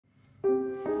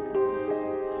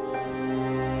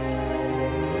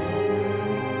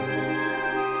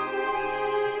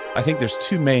I think there's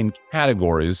two main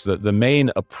categories. The main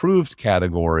approved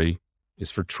category is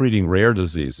for treating rare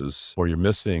diseases where you're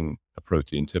missing a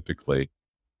protein typically.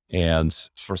 And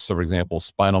for example,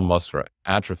 spinal muscular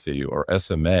atrophy or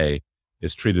SMA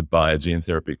is treated by a gene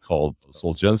therapy called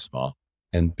Zolgensma.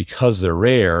 And because they're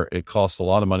rare, it costs a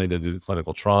lot of money to do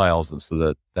clinical trials. And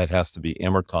so that has to be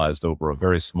amortized over a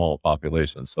very small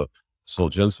population. So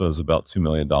Zolgensma is about $2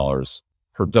 million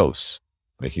per dose,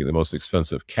 making it the most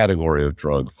expensive category of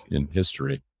drug in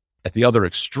history. At the other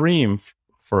extreme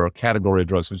for a category of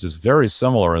drugs, which is very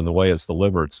similar in the way it's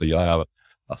delivered. So you have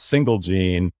a single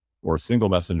gene or a single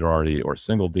messenger RNA or a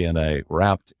single DNA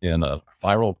wrapped in a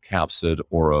viral capsid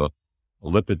or a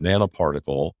lipid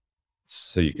nanoparticle.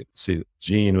 So you can see the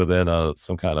gene within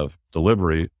some kind of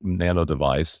delivery nano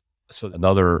device. So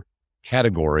another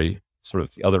category, sort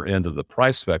of the other end of the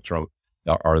price spectrum,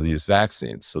 are these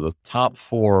vaccines. So the top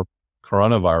four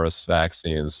coronavirus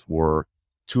vaccines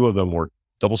two of them were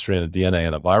double-stranded DNA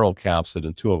in a viral capsid,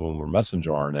 and two of them were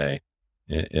messenger RNA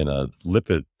in a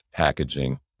lipid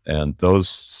packaging. And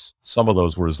some of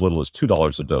those were as little as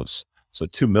 $2 a dose. So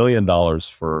 $2 million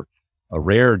for a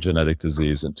rare genetic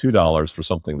disease and $2 for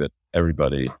something that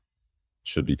everybody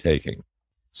should be taking.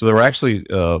 So there were actually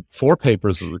 4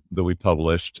 papers that we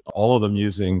published, all of them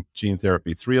using gene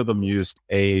therapy. 3 of them used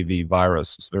AAV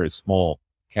virus, it's a very small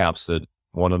capsid.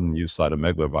 One of them used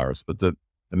cytomegalovirus. But the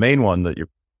main one that you're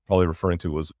probably referring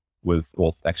to was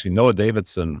actually Noah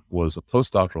Davidson was a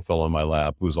postdoctoral fellow in my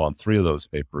lab who was on 3 of those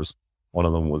papers. One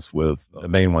of them was with the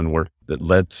main one that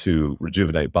led to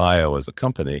Rejuvenate Bio as a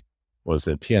company was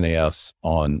in PNAS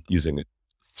on using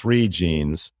 3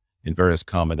 genes in various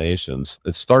combinations.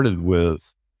 It started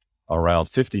with around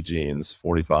 50 genes,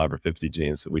 45 or 50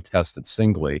 genes that we tested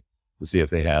singly to see if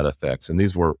they had effects. And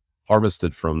these were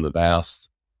harvested from the vast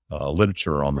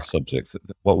literature on the subject.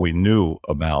 What we knew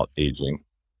about aging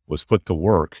was put to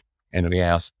work. And we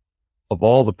asked, of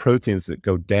all the proteins that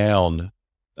go down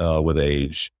with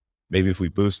age, maybe if we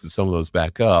boosted some of those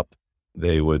back up,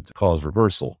 they would cause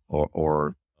reversal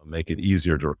or make it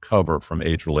easier to recover from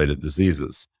age-related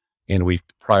diseases. And we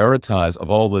prioritize, of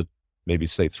all the maybe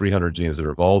say 300 genes that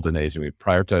are involved in aging, we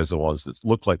prioritize the ones that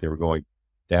looked like they were going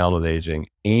down with aging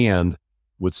and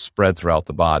would spread throughout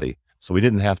the body. So we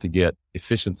didn't have to get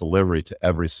efficient delivery to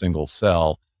every single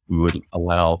cell. We would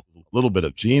allow a little bit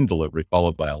of gene delivery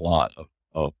followed by a lot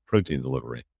of protein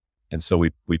delivery. And so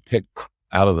we picked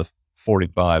out of the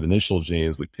 45 initial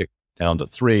genes, we picked down to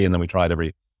 3, and then we tried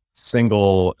every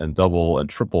single and double and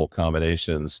triple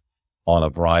combinations on a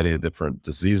variety of different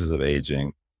diseases of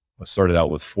aging. We started out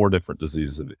with 4 different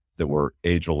diseases that were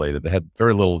age-related. They had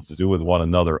very little to do with one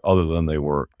another other than they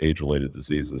were age-related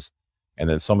diseases. And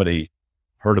then somebody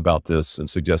heard about this and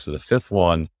suggested a 5th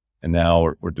one, and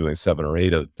now we're doing 7 or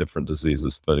 8 of different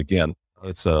diseases. But again,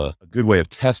 it's a good way of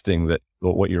testing that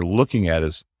what you're looking at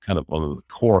is kind of one of the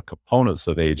core components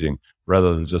of aging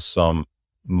rather than just some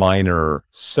minor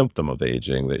symptom of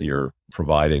aging that you're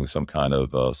providing some kind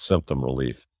of symptom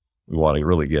relief. We want to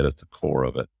really get at the core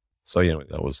of it. So,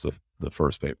 that was the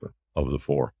first paper of the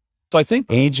 4. So I think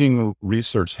aging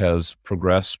research has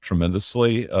progressed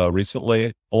tremendously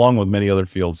recently, along with many other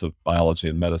fields of biology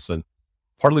and medicine,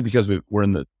 partly because we're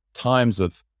in the times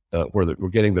of where we're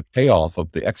getting the payoff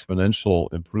of the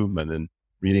exponential improvement in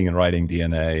reading and writing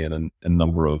DNA and a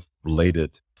number of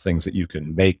related things that you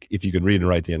can make. If you can read and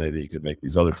write DNA, that you could make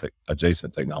these other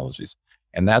adjacent technologies.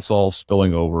 And that's all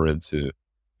spilling over into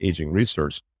aging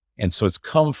research. And so it's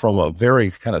come from a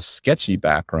very kind of sketchy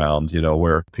background,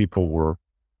 where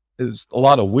there's a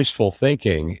lot of wishful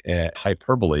thinking and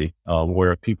hyperbole,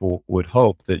 where people would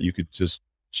hope that you could just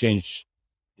change,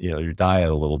 your diet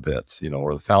a little bit,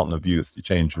 or the fountain of youth, you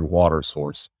change your water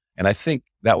source. And I think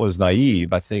that was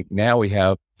naive. I think now we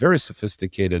have very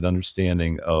sophisticated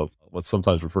understanding of what's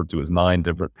sometimes referred to as 9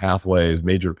 different pathways,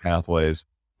 major pathways.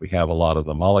 We have a lot of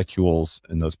the molecules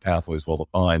in those pathways well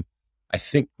defined. I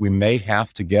think we may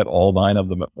have to get all 9 of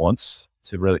them at once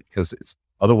to really, because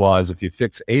otherwise, if you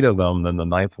fix 8 of them, then the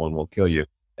 9th one will kill you.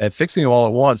 And fixing them all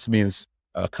at once means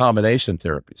a combination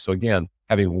therapy. So again,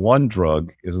 having one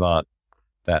drug is not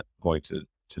that going to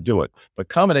do it. But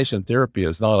combination therapy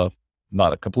is not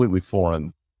a completely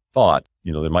foreign thought.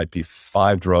 There might be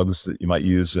 5 drugs that you might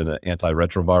use in an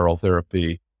antiretroviral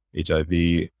therapy, HIV.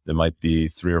 There might be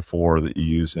 3 or 4 that you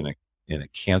use in a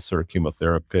cancer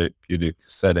chemotherapeutic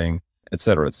setting, et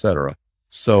cetera, et cetera.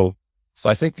 So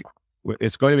I think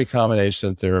it's going to be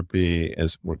combination therapy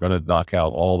as we're going to knock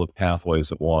out all the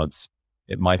pathways at once.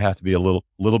 It might have to be a little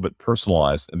bit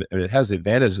personalized. I mean, it has the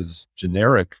advantages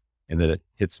generic in that it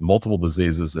hits multiple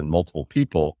diseases in multiple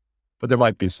people, but there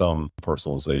might be some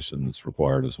personalization that's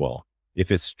required as well.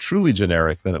 If it's truly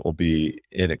generic, then it will be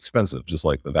inexpensive, just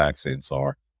like the vaccines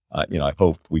are. I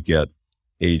hope we get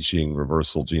aging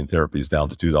reversal gene therapies down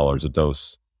to $2 a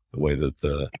dose, the way that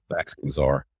the vaccines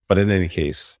are. But in any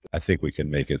case, I think we can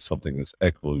make it something that's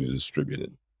equitably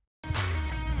distributed.